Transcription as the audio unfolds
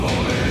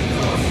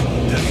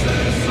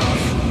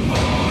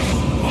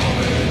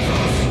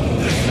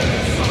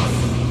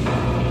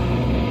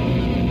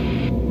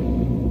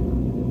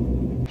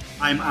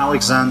I'm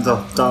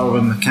Alexander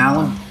Darwin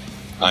McCallum.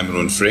 I'm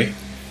Ron Frey.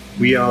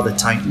 We are the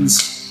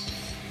Titans.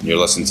 You're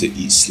listening to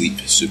Eat, Sleep,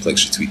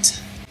 Suplex, Retweet.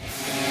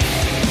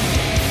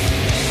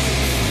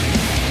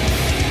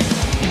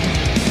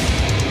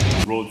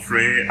 Ron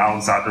Frey,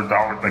 Alexander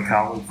Darwin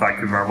McCallum,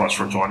 thank you very much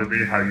for joining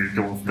me. How you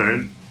both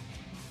doing?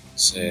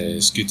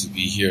 It's good to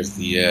be here.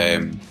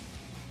 The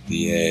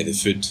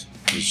food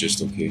is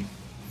just okay.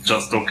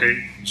 Just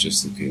okay? It's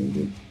just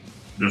okay.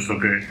 Just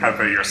okay. How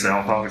about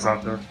yourself,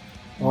 Alexander?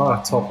 Oh,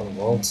 top of the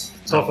world.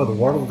 Top of the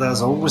world,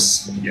 as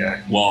always.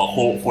 Yeah. Well,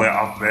 hopefully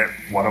I've met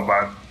one of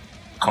my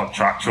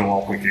contractual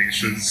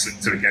obligations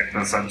to get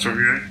this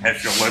interview.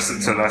 If you're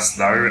listening to this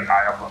now,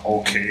 I am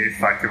okay.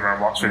 Thank you very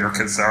much for your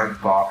concern.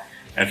 But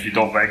if you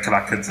don't mind, can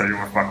I continue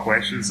with my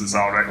questions? Is that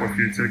alright with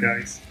you two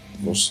guys?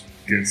 Of course.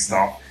 Good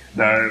stuff.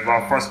 Now,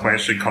 my first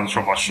question comes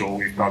from a show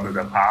we've done in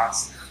the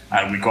past,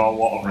 and we got a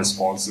lot of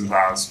responses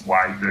as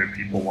why do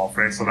people love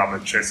wrestling? I'm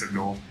interested to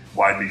know,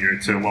 why do you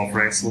two love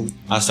wrestling?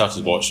 I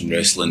started watching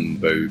wrestling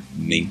about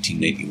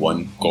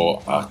 1991.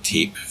 Got a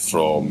tape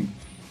from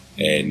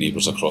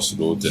neighbours across the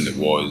road, and it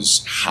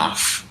was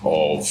half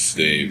of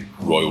the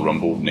Royal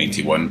Rumble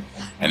 91,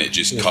 and it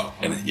just cut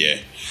in.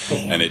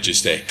 And it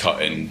just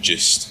cut in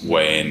just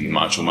when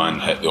Macho Man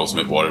hit the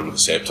Ultimate Warrior with the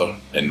scepter,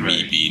 and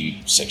me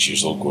being 6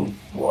 years old going,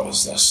 what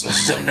is this?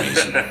 This is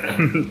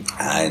amazing.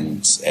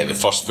 And the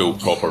first full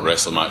proper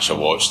wrestling match I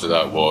watched of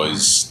that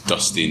was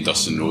Dusty and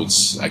Dustin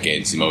Rhodes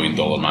against the $1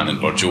 Million Man and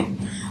Virgil.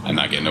 And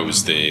again, that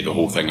was the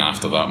whole thing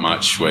after that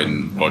match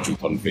when Virgil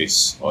turned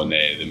face on the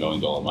 $1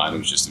 Million Man. It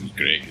was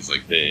great because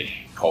like the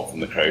call from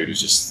the crowd was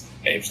just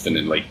everything,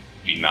 and like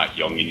being that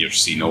young and you're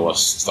seeing all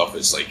this stuff, it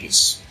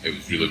was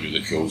really,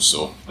 really cool.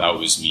 So that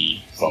was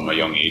me from a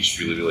young age,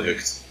 really, really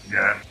hooked.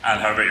 Yeah.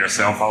 And how about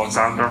yourself,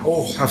 Alexander?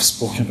 Oh, I've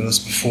spoken about this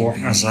before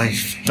as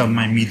I've done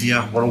my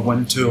media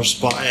whirlwind tours,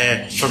 but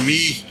for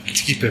me,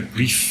 to keep it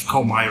brief,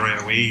 caught my eye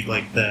right away,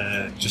 like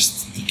the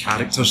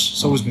characters.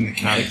 It's always been the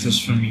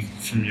characters for me,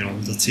 from your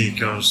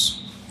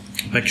Undertakers,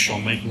 big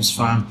Shawn Michaels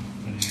fan,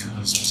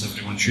 as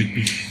everyone should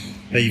be,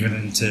 even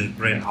into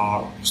Bret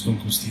Hart, Stone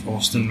Cold Steve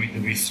Austin, right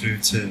the way through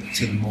to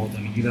the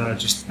modern era. I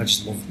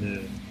just love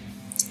the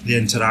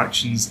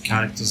interactions, the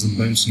characters, and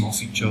bouncing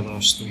off each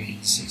other,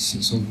 stories.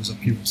 It's always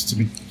appealed to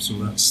me. So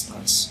that's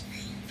what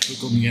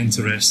got me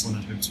into wrestling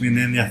and hooked me. And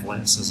then the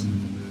athleticism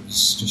and the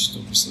moves, just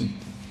obviously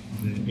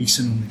the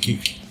icing on the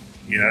cake.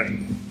 Yeah, I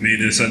mean,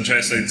 it's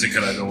interesting to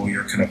kind of know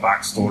your kind of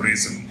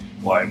backstories and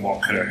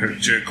what kind of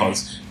hooked you,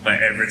 because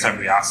like every time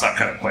we ask that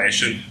kind of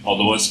question,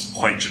 although it's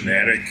quite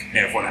generic,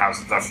 everyone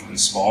has a different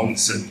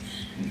response, and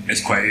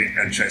it's quite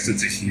interesting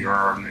to hear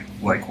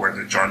like where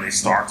the journey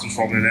started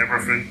from and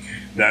everything.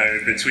 Now,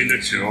 between the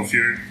two of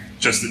you,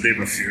 just to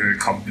name a few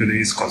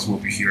companies, because we'll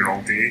be here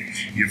all day,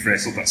 you've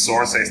wrestled at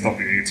Source,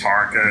 SWA,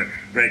 Target,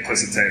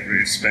 Reckless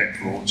Integrity,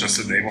 Spectral, just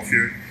to name a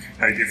few.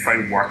 How do you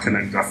find working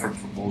in different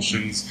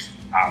promotions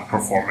and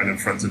performing in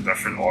front of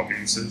different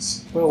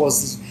audiences? Well,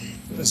 as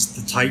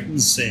the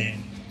Titans,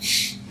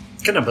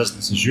 kind of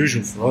business as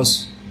usual for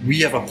us. We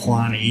have a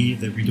plan A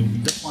that we don't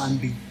need a plan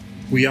B.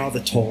 We are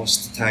the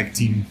tallest tag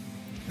team,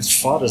 as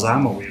far as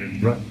I'm aware, in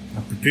Britain.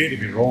 I'm prepared to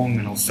be wrong,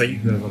 and I'll fight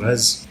whoever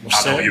is.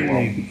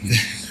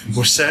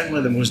 We're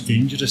certainly the most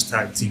dangerous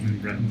tag team in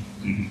Britain.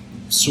 Mm-hmm.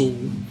 So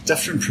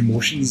different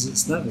promotions,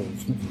 it's never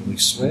really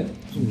sweat.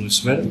 Don't really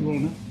sweat it, really,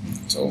 no?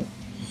 So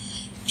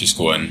just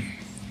go in,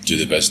 do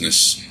the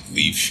business,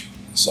 leave.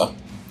 So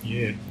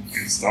yeah,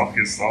 good stuff.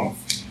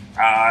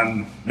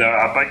 And now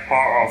a big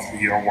part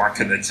of your work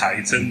in the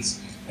Titans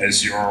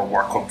is your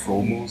work on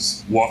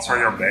promos. What are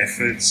your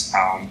methods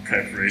and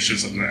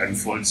preparations and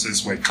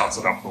influences when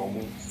cutting a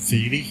promo?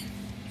 Theory,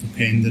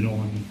 depending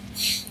on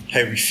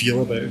how we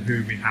feel about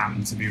who we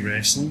happen to be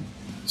wrestling.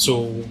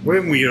 So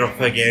when we're up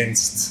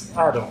against,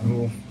 I don't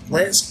know,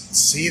 let's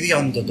say the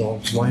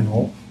underdogs, why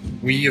not?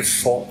 We have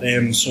fought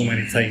them so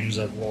many times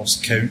I've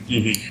lost count.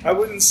 Mm-hmm. I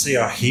wouldn't say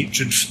our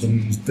hatred for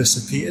them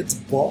dissipated,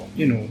 but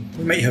we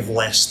might have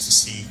less to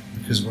say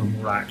because we're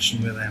more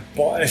action with them.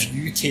 But if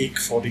you take,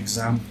 for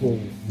example,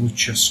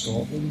 Lucha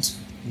Scotland,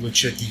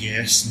 Lucha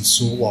DS and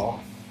Solar,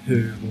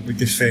 who will be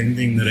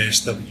defending the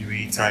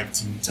SWA tag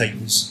team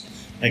titles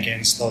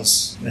against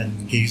us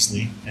in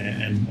Paisley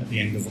at the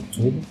end of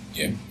October.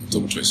 Yeah,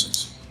 October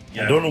 26th.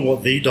 I don't know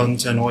what they done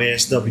to annoy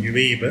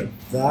SWA, but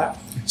that...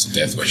 It's a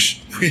death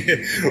wish.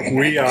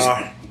 we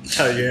are...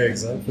 yeah,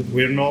 exactly.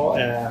 We're not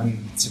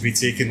to be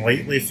taken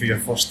lightly for your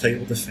first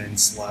title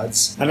defence,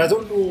 lads. And I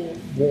don't know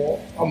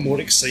what I'm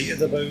more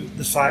excited about,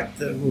 the fact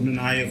that Ron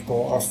and I have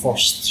got our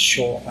first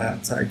shot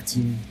at tag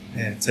team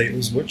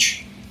titles,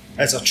 which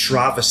is a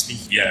travesty,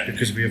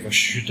 because we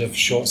should have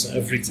shots at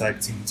every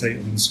tag team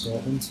title in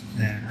Scotland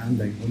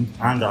and England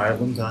and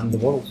Ireland and the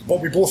world.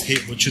 But we both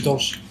hate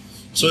luchadors.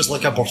 So it's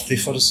like a birthday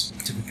for us,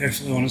 to be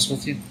perfectly honest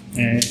with you.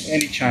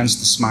 Any chance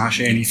to smash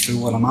any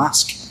fool in a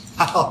mask,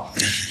 I'll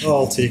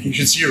take it. You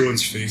can see your own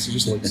face, he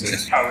just likes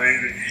it. I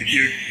mean,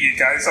 you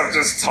guys have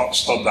just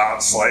touched on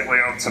that slightly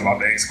onto my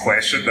next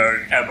question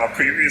now. In my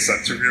previous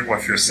interview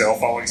with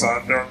yourself,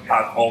 Alexander,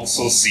 I'd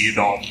also seen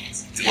on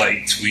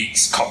like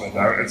tweets coming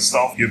out and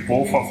stuff. You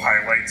both have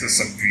highlighted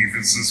some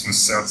grievances with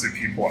certain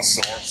people at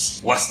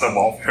Source. List them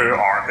off. Who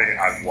are they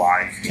and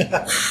why?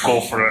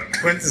 Go for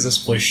it. When does this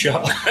place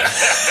shut?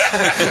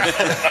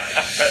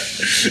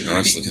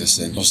 Let's look at this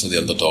then. Obviously the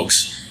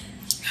underdogs.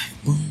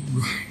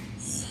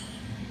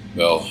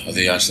 Well, are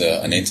they actually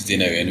an entity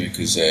now anyway?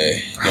 Because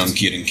young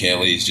Kieran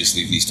Kelly is just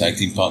leaving his tag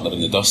team partner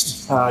in the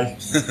dust. Aye.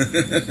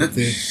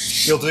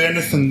 He'll do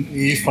anything,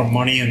 A, for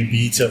money, and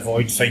B, to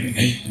avoid fighting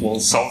me.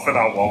 Well, something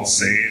I will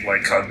say,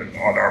 like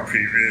on our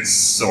previous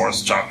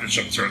Source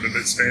Championship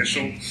Tournament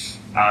special,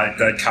 I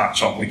did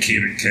catch up with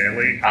Kieran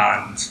Kelly,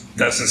 and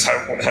this is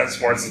how his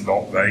words are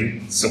not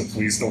mine, so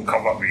please don't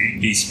come at me.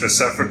 He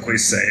specifically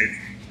said,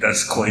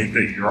 this claim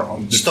that you're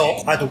undefeated.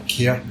 Stop, I don't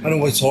care. I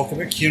don't want to talk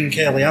about Kieran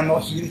Kelly. I'm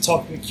not here to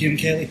talk about Kieran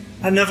Kelly.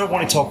 I never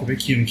want to talk about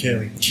Kieran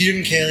Kelly.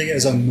 Kieran Kelly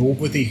is a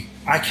nobody.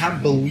 I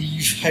can't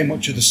believe how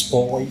much of the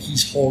spotlight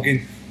he's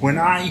hogging when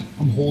I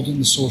am holding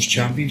the Source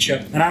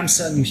Championship and I'm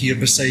sitting here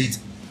beside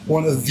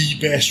one of the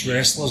best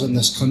wrestlers in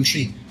this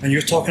country, and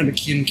you're talking about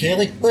Kieran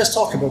Kelly. Let's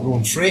talk about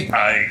Rowan Frey.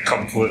 I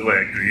completely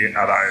agree, and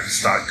I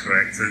stand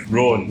corrected.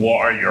 Rowan,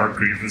 what are your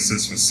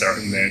grievances with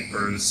certain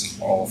members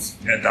of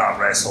that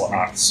wrestle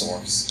at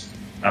Source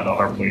and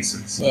other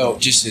places? Well,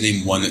 just to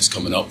name one that's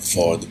coming up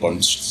for the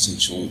Burns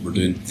show that we're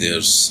doing,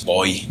 there's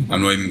boy.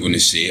 I'm not even going to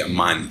say it,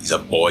 man, he's a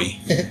boy,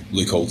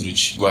 Luke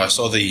Aldridge. When I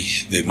saw the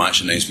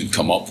match announcement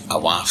come up, I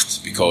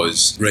laughed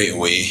because right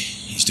away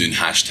he's doing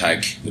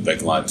hashtag the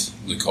big lad,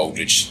 Luke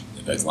Aldridge,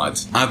 the big lad.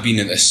 I've been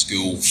at this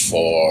school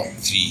for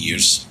 3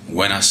 years.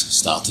 When I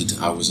started,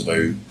 I was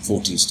about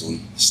 14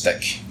 stone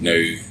stick.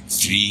 Now,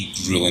 3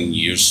 grueling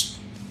years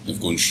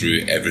of going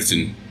through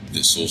everything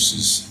that Source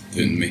is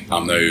putting me.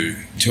 I'm now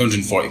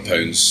 240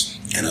 pounds,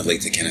 and I'd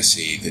like to kind of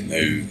say that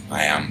now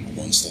I am a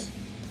monster.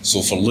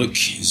 So for Luke,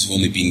 he's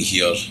only been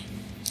here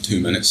 2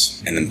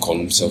 minutes, and then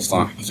calling himself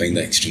that, I find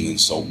that extremely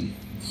insulting.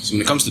 So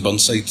when it comes to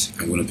Burnside,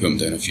 I'm going to put him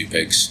down a few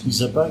pegs.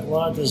 He's a big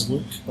lad, is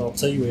Luke, but I'll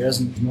tell you he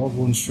isn't. He's not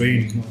Rowan Frey,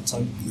 and he's not a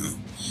type. No.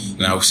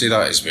 And I'll say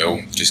that as well,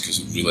 just because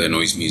it really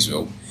annoys me as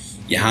well.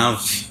 You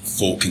have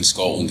folk in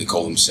Scotland that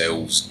call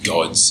themselves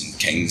gods and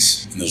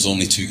kings, and there's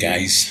only 2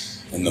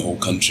 guys in the whole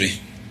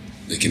country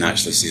that can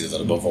actually say that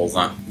they're above all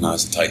that, and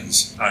that's the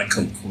Titans. I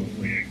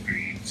completely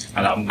agree.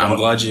 And I'm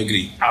glad you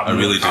agree. I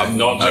really do. I'm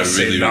not just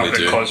saying that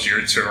really because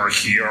you two are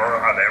here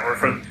and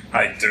everything.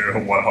 I do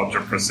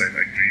 100%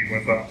 agree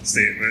with that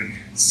statement.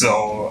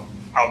 So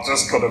I'm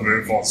just going to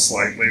move on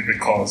slightly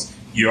because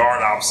you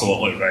are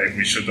absolutely right.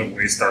 We shouldn't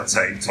waste our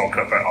time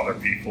talking about other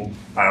people.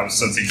 I'm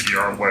sitting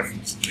here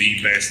with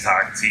the best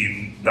tag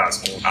team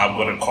that's going. I'm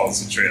going to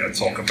concentrate and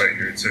talk about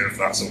you two if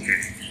that's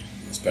okay.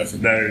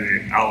 Perfect. Now,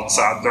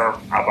 Alexander,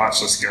 I'm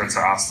actually scared to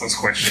ask this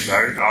question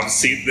now. I've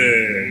seen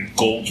the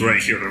gold right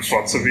here in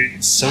front of me.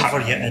 Silver,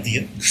 you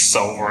idiot.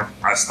 Silver,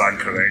 I stand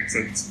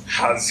corrected.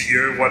 Has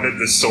you winning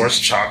the Source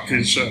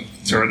Championship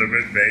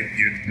tournament meant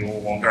you no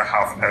longer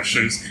have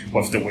issues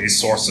with the way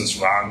Sources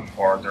ran,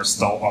 or there's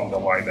still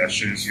underlying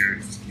issues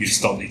you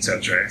still need to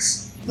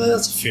address?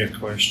 That's a fair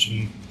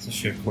question. It's a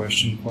fair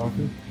question,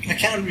 Parker. I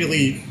can't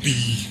really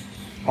be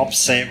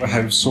upset with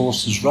how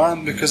Source is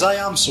ran because I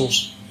am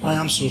Source. I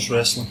am Source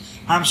Wrestling.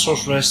 I'm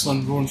Source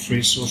Wrestling, Rowan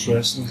Frey Source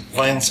Wrestling,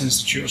 Violence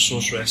Institute of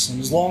Source Wrestling.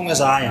 As long as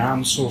I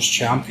am Source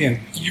Champion,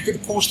 you've got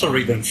the poster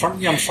right there in front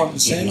of you, I'm front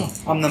and centre.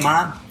 I'm the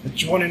man.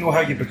 Do you want to know how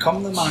you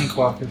become the man,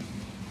 Quacker?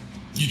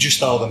 You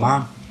just are the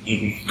man.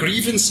 Mm-hmm.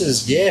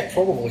 Grievances, yeah,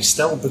 probably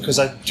still, because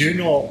I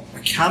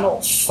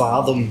cannot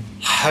fathom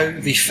how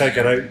they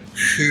figure out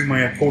who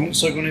my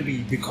opponents are going to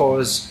be,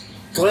 because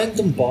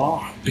Glendon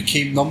Bar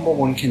became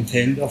 #1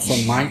 contender for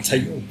my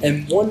title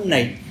in one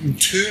night, and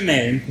 2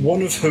 men,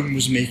 one of whom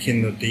was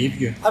making their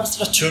debut. I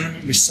was at a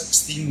tournament with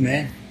 16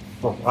 men.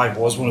 Well, I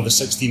was one of the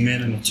 16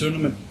 men in the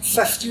tournament.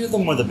 50 of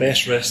them were the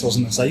best wrestlers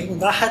in this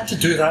island. I had to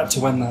do that to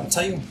win that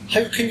title.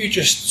 How can you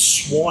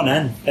just swan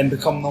in and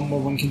become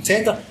 #1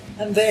 contender,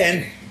 and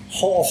then,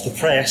 hot off the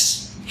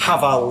press,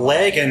 have a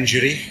leg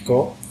injury,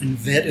 got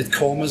inverted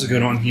commas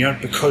going on here,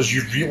 because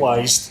you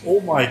realised, oh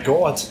my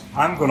god,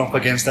 I'm going up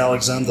against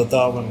Alexander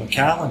Darwin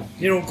McAllen.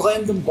 You know,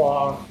 Glendon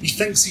Bar, he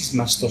thinks he's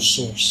Mr.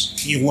 Source.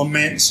 He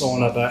laments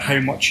on about how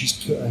much he's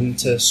put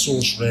into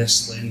Source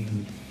Wrestling,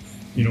 and,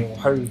 you know,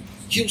 how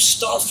he'll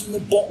start from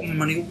the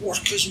bottom and he'll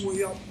work his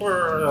way up.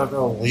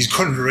 Well, he's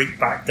going right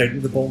back down to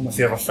the bottom if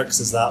he ever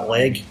fixes that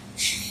leg.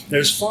 Now,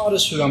 as far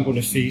as who I'm going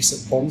to face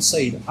at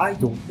Burnside, I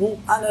don't know,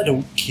 and I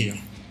don't care.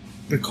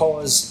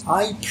 Because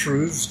I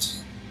proved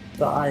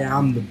that I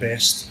am the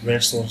best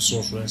wrestler in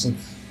Source Wrestling.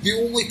 The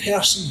only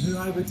person who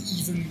I would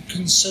even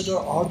consider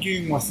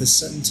arguing with is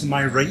sitting to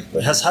my right,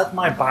 but has had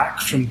my back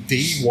from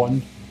day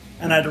one,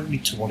 and I don't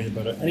need to worry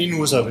about it. And he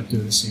knows I would do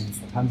the same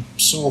for him.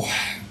 So,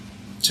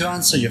 to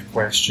answer your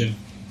question,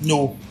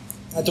 no,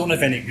 I don't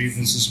have any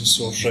grievances with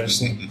Source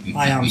Wrestling.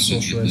 I am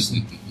Source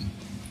Wrestling.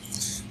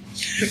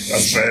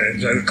 That's very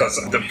interesting because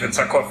the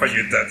particular thing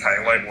you did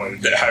highlight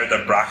was how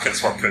the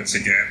brackets were put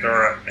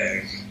together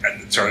in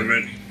the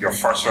tournament. Your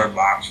first round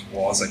match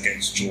was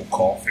against Joe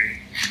Coffey,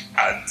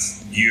 and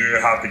you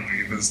had the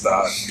grievance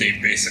that they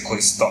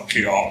basically stuck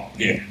you up.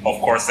 Yeah,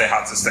 of course they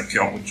had to stick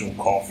you up with Joe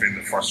Coffey in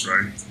the first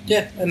round.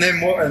 Yeah, and then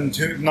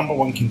number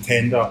one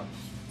contender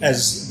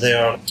is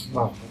their,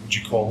 what would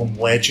you call him,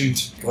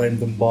 legend, Glenn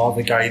Dunbar,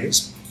 the guy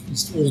that's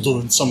older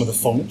than some of the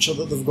furniture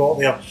that they've got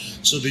there.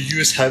 So they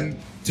use him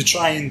to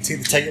try and take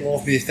the title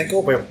off me. They think,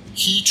 oh well,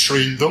 he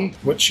trained them,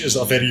 which is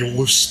a very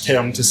loose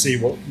term to say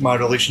what my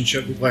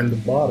relationship with Glenn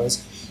Dunbar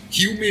is.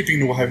 He'll maybe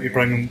know how to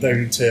bring him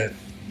down to,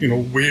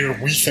 where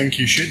we think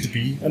he should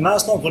be, and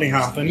that's not going to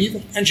happen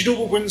either. And you know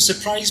what wouldn't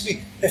surprise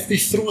me? If they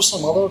throw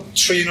some other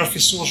trainer for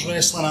Source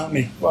Wrestling at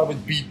me, I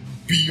would be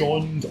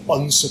beyond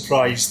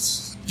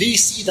unsurprised. They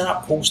see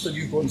that poster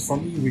you've got in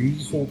front of you with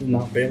me holding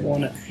that belt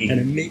on it, and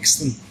it makes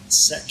them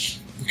sick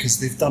because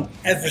they've done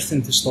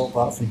everything to stop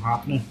that from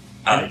happening,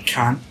 and it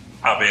can't.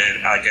 I mean,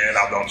 again,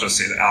 I'm not just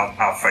saying.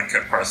 I think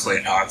it personally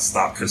adds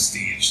that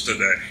prestige to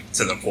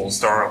the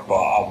poster, but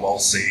I will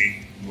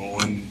say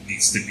Rowan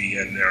needs to be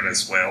in there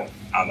as well.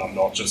 And I'm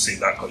not just saying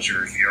that because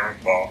you're here,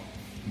 but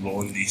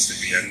Rowan needs to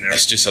be in there.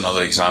 It's just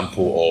another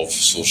example of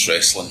Source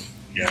Wrestling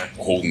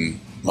holding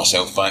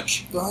myself back.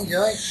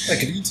 Yeah,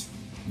 agreed.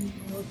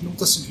 No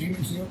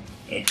disagreement here.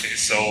 Okay,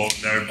 so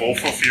now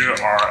both of you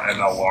are in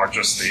a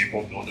larger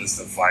stable known as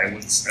the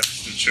Violence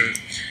Institute.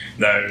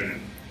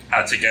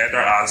 Now, together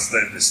as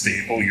the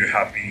stable, you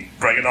have been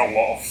bringing a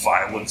lot of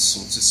violence, so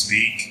to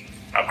speak,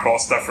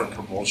 across different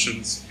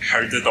promotions.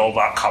 How did all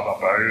that come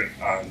about,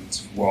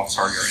 and what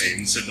are your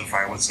aims in the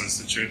Violence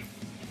Institute?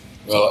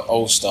 Well, it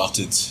all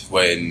started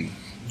when...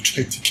 You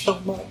tried to kill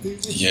Matt Daly?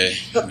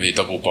 Yeah, we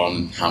double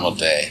burn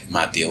hammered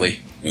Matt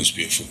Daly. It was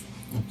beautiful.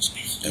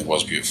 It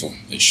was beautiful.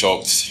 It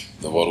shocked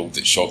the world,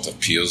 it shocked our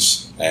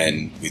peers,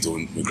 and we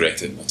don't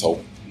regret it at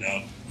all.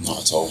 No.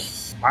 Not at all.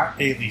 Matt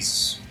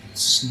Daly's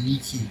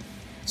sneaky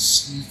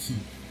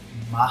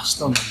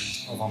mastermind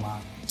of a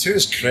man. To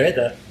his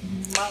credit,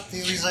 Matt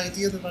Daly's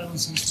idea of the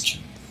Violence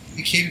Institute.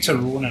 He came to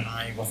Rowan and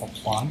I with a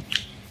plan.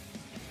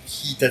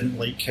 He didn't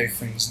like how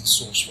things in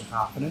Source were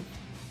happening.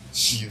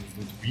 Neither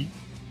did we.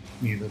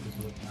 Neither did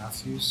Luke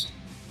Matthews.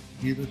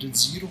 Neither did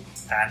Zero.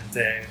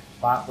 And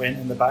that went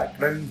in the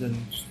background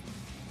and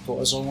got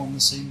us all on the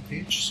same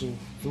page. So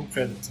full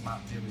credit to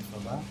Matt Daly for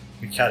that.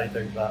 We carried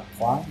out that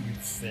plan.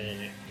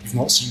 You've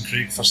not seen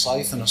Craig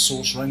Forsyth in a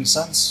Source ring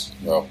since?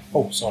 Well.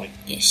 Oh, sorry.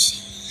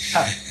 Yes.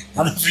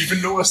 I never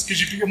even noticed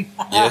because you beat him.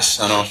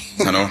 Yes, I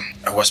know.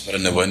 A whisper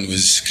in the wind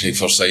was Craig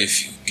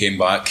Forsyth came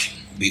back,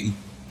 beat him.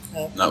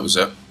 That was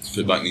it.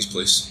 Put back in his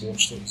place.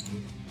 Watched it, was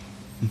great.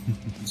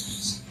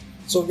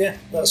 So yeah,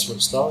 that's where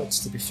it started.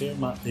 To be fair,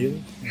 Matt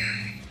Daly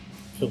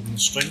pulling the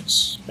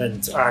strings,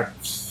 and I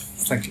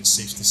think it's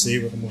safe to say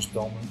we're the most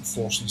dominant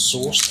force in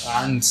Source.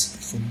 And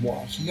from what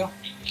I hear,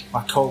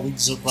 my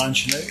colleagues are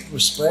branching out.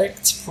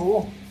 Respect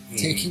Pro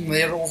taking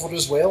their over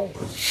as well.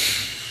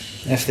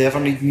 If they ever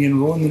need me in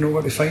Rowan, they know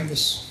where to find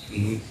us.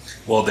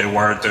 Mm-hmm. Well, they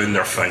were doing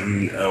their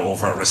thing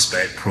over at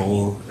Respect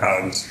Pro,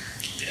 and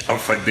I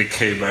think they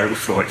came out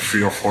for like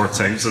 3 or 4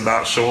 times in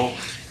that show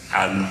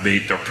and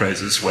made their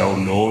presence well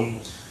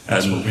known.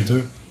 That's what we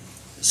do.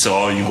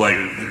 So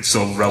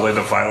really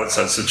the Violence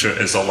Institute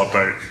is all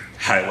about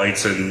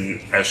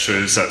highlighting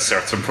issues at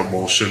certain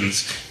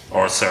promotions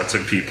or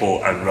certain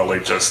people and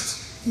really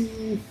just...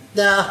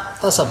 Nah,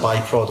 that's a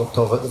byproduct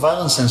of it. The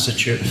Violence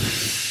Institute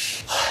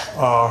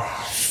are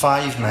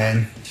 5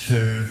 men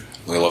who...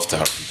 We love to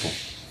hurt people.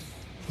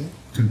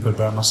 Couldn't put it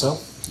better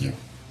myself. Yeah.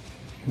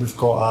 We've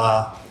got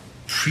a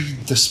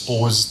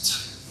predisposed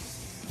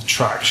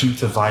attraction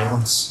to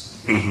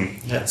violence.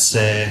 Mm-hmm.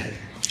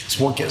 It's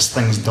what gets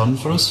things done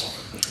for us.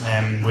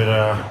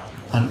 We're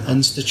an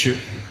institute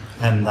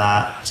in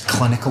that it's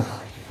clinical.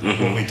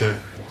 Mm-hmm. What we do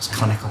is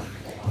clinical.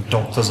 We're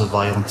doctors of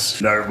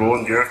violence. Now,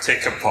 Rowan, you have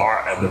taken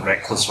part in the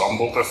Reckless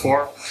Rumble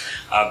before,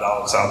 and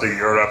Alexander,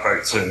 you're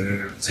about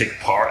to take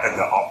part in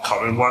the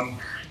upcoming one.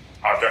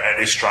 Are there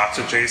any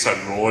strategies,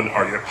 and Rowan,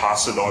 are you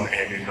passing on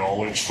any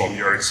knowledge from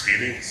your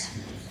experience?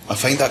 I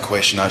find that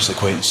question actually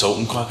quite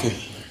insulting, Quacky.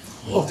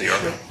 Oh dear.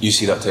 You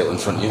see that title in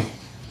front of you?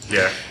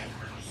 Yeah.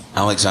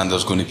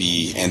 Alexander's going to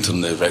be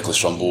entering the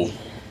Reckless Rumble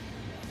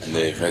and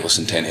the Reckless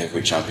Intent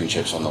Heavyweight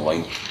Championships on the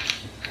line.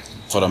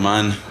 For a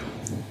man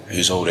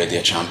who's already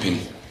a champion,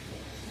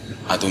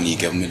 I don't need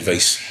to give him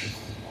advice.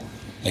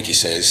 Like he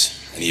says,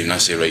 and even I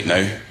say right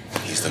now,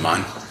 he's the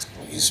man.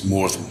 He's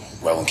more than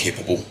well and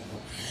capable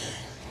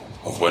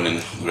of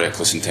winning the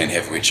Reckless Intent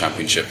Heavyweight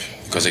Championship,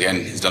 because again,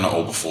 he's done it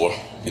all before,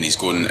 and he's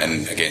going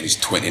in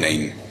against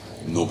 29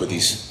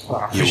 nobodies.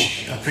 Well, I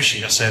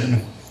appreciate your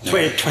sentiment.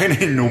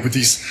 29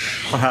 nobodies,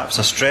 perhaps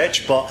a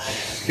stretch, but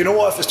you know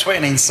what, if it's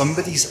 29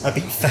 somebodies, I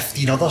beat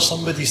 15 other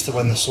somebodies to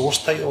win the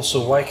Source title,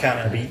 so why can't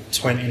I beat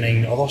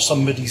 29 other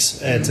somebodies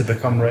to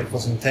become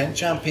Reckless Intent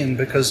champion?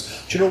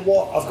 Because, do you know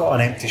what, I've got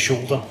an empty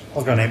shoulder,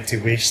 I've got an empty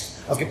waist,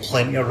 I've got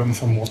plenty of room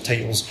for more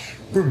titles.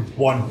 Boom,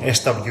 one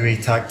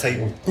SWA tag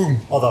title. Boom,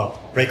 other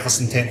Reckless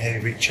Intent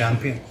Heavyweight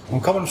Champion. I'm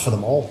coming for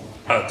them all.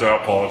 I do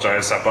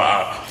apologise,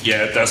 but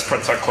this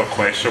particular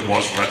question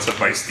was written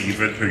by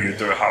Stephen, who you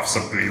do have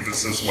some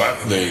grievances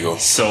with. There you go.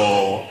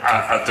 So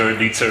I do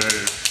need to.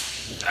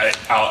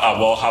 I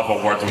will have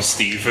a word with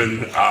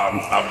Stephen.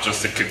 I'm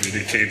just a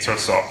communicator,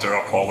 so I do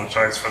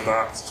apologise for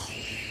that.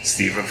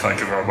 Stephen, thank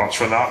you very much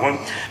for that one.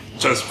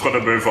 Just going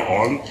to move it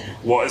on.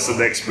 What is the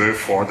next move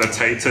for the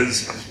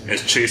Titans?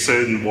 Is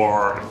chasing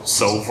more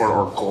silver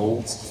or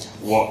gold?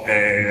 What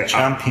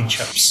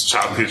Championships.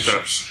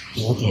 championships?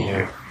 Bloody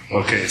hell.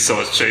 Okay, so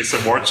it's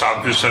chasing more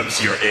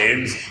championships, your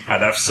aims,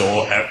 and if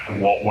so,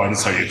 what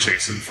ones are you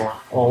chasing for?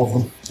 All of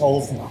them.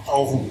 All of them.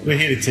 All of them. We're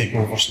here to take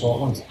over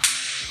Scotland.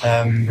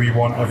 We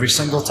want every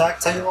single tag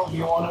title,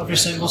 we want every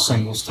single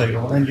singles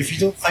title. And if you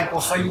don't think we'll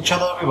fight each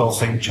other, we will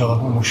fight each other.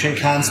 And we'll shake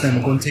hands and then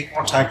we'll go and take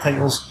more tag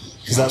titles,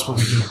 because that's what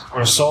we do.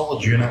 We're a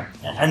solid unit.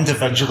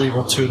 Individually,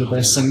 we're two of the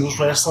best singles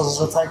wrestlers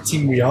as a tag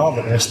team. We are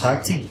the best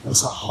tag team.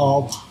 It's a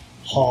hard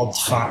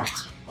fact.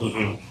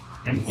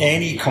 Mm-hmm. And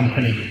any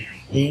company,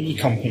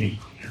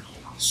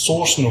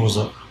 Source knows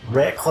it.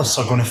 Reckless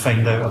are going to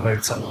find out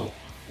about it.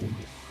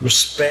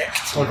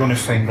 Respect are going to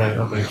find out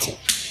about it.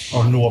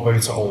 Or know about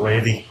it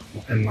already,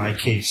 in my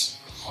case.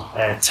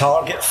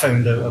 Target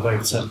found out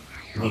about it.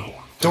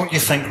 Don't you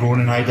think Ron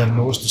and I didn't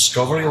notice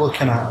Discovery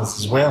looking at us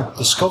as well?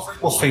 Discovery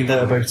will find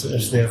out about it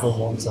if they ever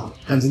want it.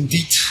 And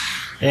indeed,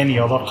 any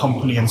other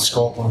company in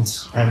Scotland,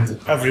 and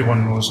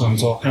everyone knows what I'm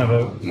talking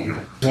about. If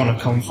you want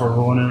to come for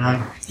Ron and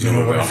I, you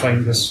know where to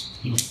find us.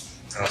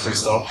 Fantastic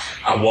stuff.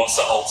 And what's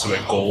the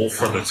ultimate goal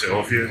for the two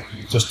of you?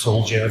 Just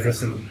told you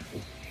everything.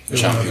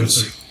 We want Champions,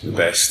 everything. the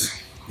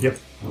best. Yep.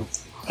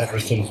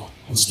 Everything.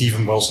 And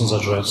Stephen Wilson's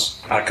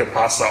address. I can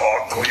pass that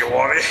on, don't you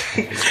worry.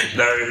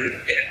 Now,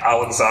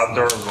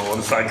 Alexander and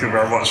Rowan, thank you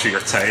very much for your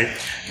time.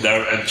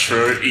 Now, in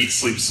true Eat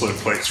Sleep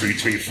Suplex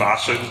retweet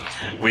fashion,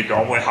 we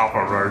normally have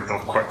a round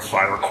of quick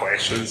fire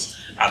questions,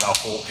 and I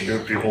hope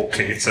you'd be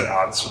okay to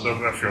answer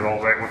them if you're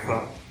alright with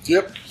that.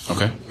 Yep.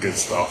 Okay. Good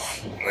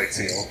stuff. Right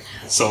to you.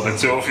 So the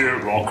two of you,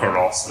 Rock or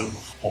Austin?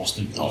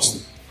 Austin.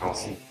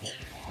 Austin.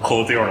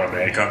 Cody or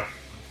Omega?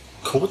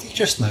 Cody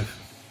just now.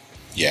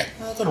 Yeah.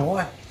 I don't know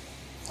why.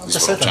 I He's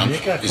just world said champ.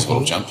 Omega. He's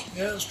world champ.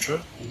 Yeah, that's true.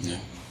 Yeah.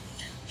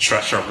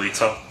 Trish or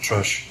Lita?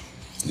 Trish.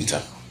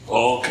 Lita.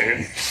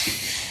 Okay.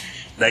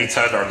 Night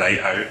in or night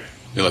out?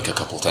 We like a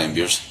couple of time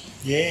beers.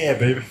 Yeah,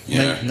 baby.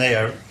 Yeah. Night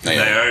out. Night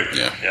Night out. out?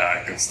 Yeah.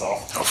 Yeah, good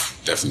stuff.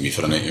 Oh, definitely me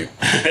for a night out.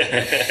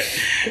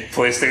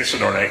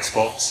 PlayStation or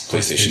Xbox?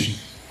 PlayStation.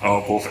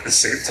 Oh, both at the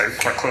same time,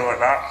 quickly like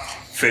that.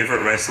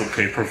 Favourite wrestling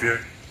pay-per-view?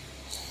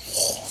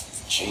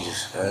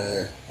 Jesus.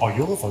 Oh,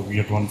 you'll have a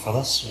weird one for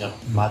this. Yeah.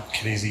 Mad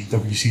crazy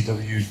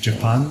WCW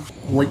Japan.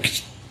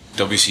 Like,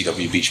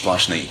 WCW Beach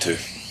Blast 92.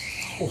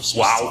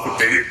 Wow,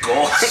 there you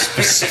go.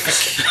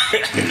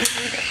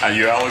 And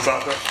you,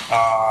 Alexander?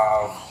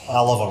 I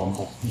love a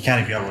Rumble. You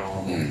can't be a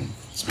Royal Rumble.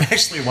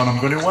 Especially when I'm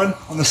going to win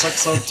on the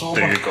 6th of October.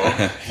 There you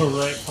go. For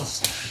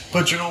Reckless.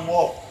 But you know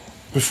what?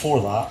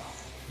 Before that,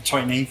 the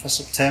 29th of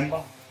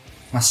September,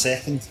 my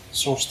second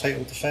Source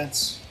title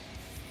defence.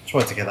 Just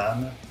wanted to get that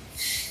in there.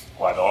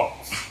 Why not?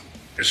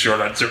 It's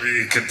your interview,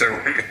 you can do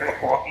what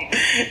you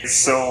want.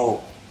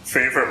 So,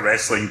 favourite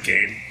wrestling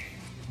game?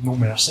 No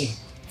Mercy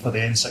for the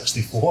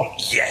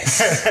N64.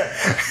 Yes.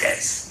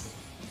 Yes.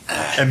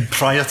 And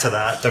prior to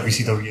that,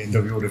 WCW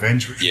NWO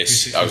Revenge, which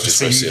Yes, was I was just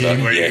going to say the that.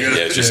 same game. Yeah,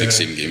 it's just Yeah. the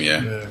same game,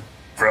 yeah. Yeah.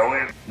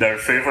 Brilliant. Now,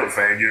 favourite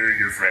venue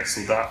you've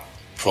wrestled at?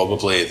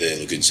 Probably the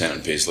Lagoon Centre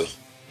in Paisley.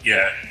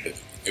 Yeah.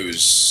 It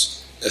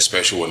was a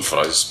special one for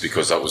us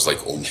because that was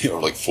like only our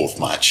like fourth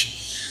match.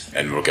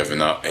 And we were given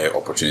that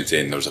opportunity,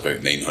 and there was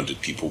about 900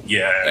 people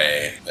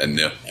Yeah. in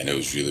there, and it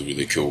was really,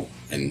 really cool.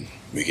 And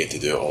we get to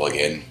do it all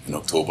again in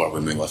October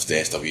when we lift the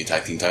SW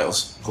tag team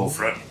titles. Go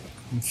for it.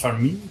 And for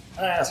me,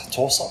 it's a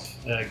toss-up.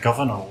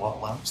 Governor or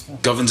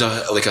Lampster. Govin's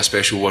a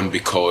special one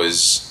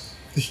because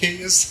He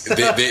is.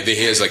 they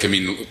has like, I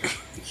mean,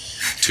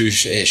 two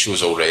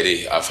shows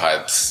already I've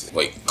had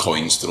like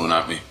coins thrown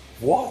at me.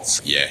 What?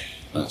 Yeah,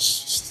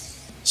 that's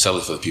just silly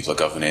for the people of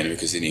Govan anyway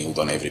because they need to hold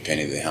on every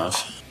penny they have.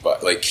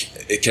 But like,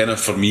 it kind of,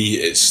 for me,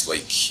 it's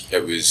like,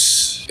 it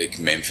was like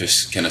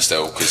Memphis kind of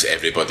style because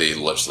everybody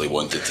literally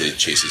wanted to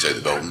chase us out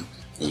the building.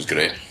 It was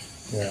great.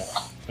 Yeah.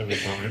 There we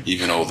go.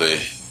 Even all the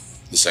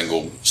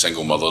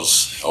single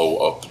mothers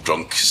all up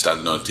drunk,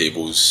 standing on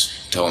tables,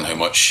 telling how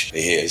much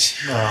they hate us.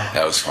 Ah.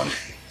 That was fun.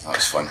 That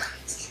was fun.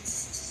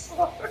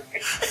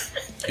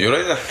 You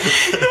alright there?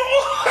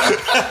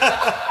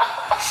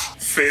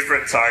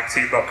 Favourite tag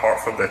team apart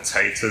from the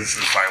Titans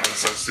and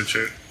Violence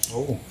Institute?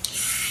 Oh.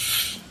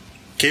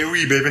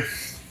 KOE, baby.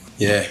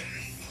 Yeah.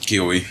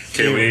 KOE.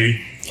 KOE,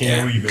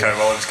 Yeah. KOE, baby.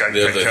 Kyle Owens, Gang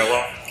They're the-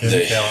 Killer. Kevin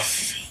the- Keller.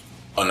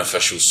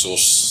 Unofficial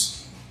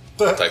Source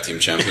tag team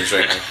champions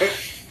right now.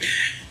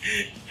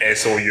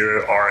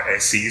 SOU or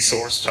SE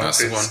Source That's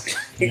the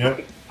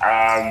champions.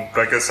 Yeah.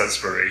 Biggest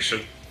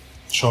inspiration?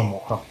 Sean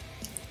Walker.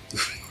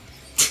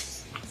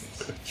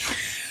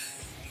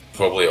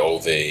 Probably all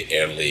the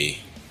early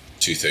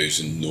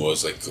 2000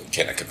 Noahs like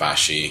Kenta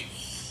Kobashi,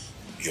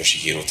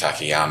 Yoshihiro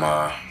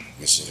Takayama,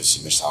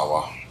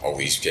 Misawa, all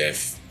these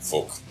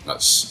folk.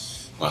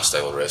 That's my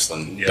style of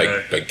wrestling.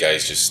 Yeah. Big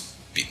guys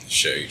just beating the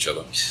shit out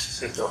of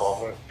each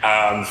other.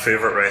 And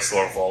favourite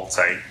wrestler of all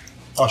time?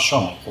 Oh,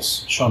 Shawn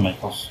Michaels,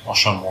 or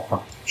Shawn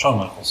Walker. Shawn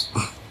Michaels.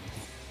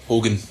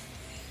 Hogan.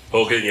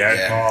 Hogan,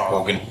 yeah.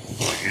 Hogan.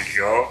 There you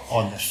go.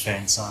 On the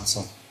fence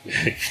answer.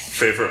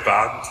 Favourite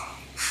band?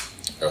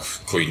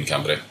 Coheed and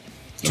Cambria.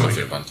 Not my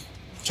favourite band.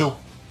 Two.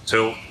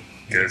 Tool.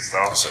 Good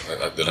stuff.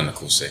 They're in a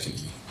close second.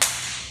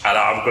 And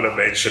I'm going to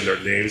mention their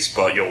names,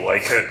 but you'll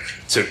like it.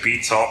 To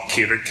beat up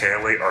Kieran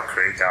Kelly or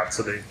Craig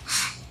Anthony.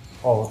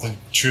 Oh, then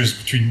choose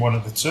between one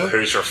of the two.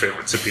 Who's your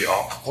favourite to beat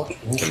up?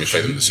 Can we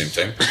fight them at the same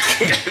time?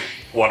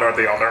 One or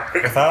the other?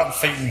 If I'm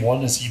fighting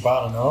one, is he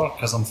batting another?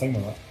 Because I'm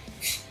thinking of it.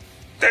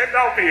 Then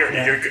that'll be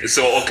your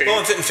so okay. Well,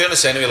 in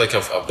fairness, anyway, like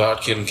I've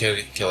battered Kieran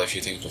Kelly a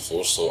few times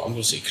before, so I'm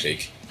going to say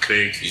Craig.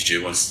 Craig. He's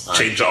due one.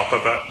 Change it up a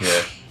bit.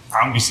 Yeah.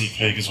 I'm going to say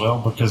Craig as well,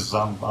 because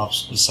I'm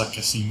absolutely sick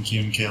of seeing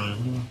Kieran Kelly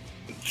everywhere.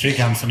 Craig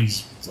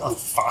Anthony's a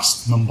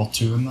fast number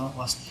 2 in that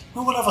list.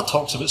 No one ever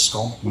talks about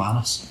Scott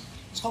McManus.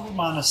 Scott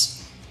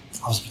McManus,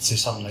 I was about to say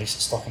something nice,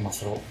 it's stuck in my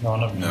throat. No,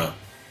 never mind.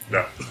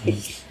 No.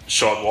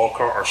 Sean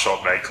Walker or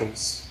Shawn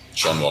Michaels?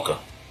 Sean Walker.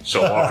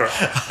 Sean Walker.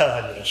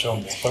 Yeah,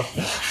 Shawn Walker.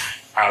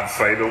 And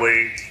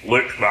finally,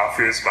 Luke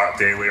Matthews, Matt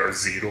Daly or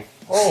Zero?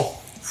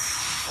 Oh,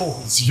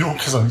 Zero,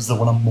 because he's the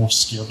one I'm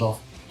most scared of.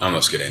 I'm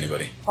not scared of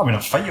anybody. I mean,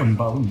 I'd fight him,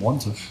 but I wouldn't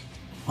want to.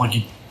 Like,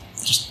 he'd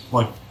just,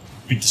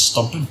 be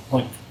disturbing.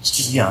 Like, just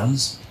get the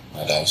eyes.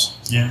 My dad's.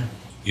 Yeah.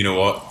 You know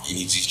what? He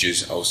needs his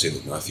dues. I'll say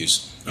Luke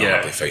Matthews. I'll Yeah.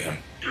 happily fight him.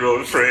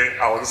 Road Frey,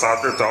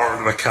 Alexander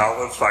Darwin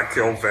McCallum, thank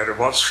you all very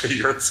much for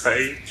your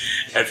time.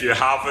 If you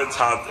haven't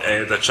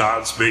had the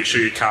chance, make sure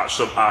you catch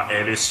them at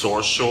any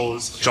Source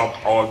shows. Jump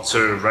on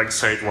to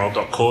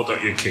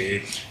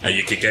ringsideworld.co.uk and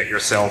you can get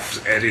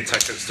yourself any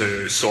tickets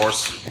to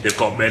Source. They've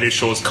got many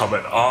shows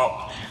coming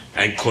up,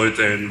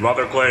 including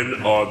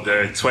Rutherglen on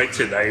the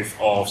 29th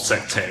of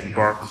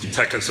September.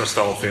 Tickets are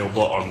still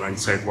available on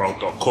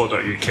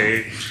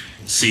ringsideworld.co.uk.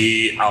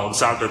 See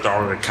Alexander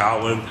Darwin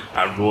McCallum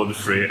and Rowan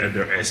Frey in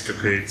their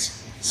escapades.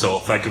 So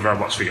thank you very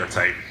much for your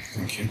time.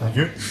 Thank you. Thank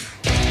you.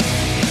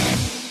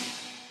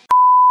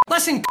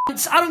 Listen,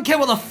 cunts, I don't care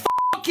what the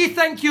fuck you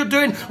think you're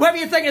doing, whatever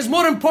you think is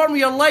more important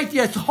with your life,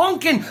 you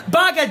honking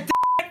bag of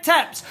dick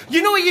tips.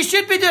 You know what you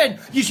should be doing?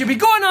 You should be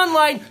going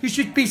online, you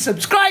should be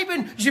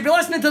subscribing, you should be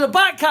listening to the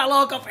back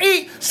catalogue of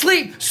Eat,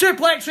 Sleep,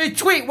 Suplex,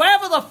 Retweet,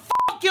 whatever the fuck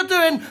you're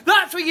doing,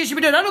 that's what you should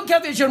be doing. I don't care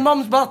if it's your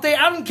mum's birthday,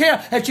 I don't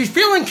care if she's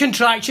feeling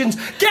contractions,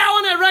 get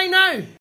on it right now.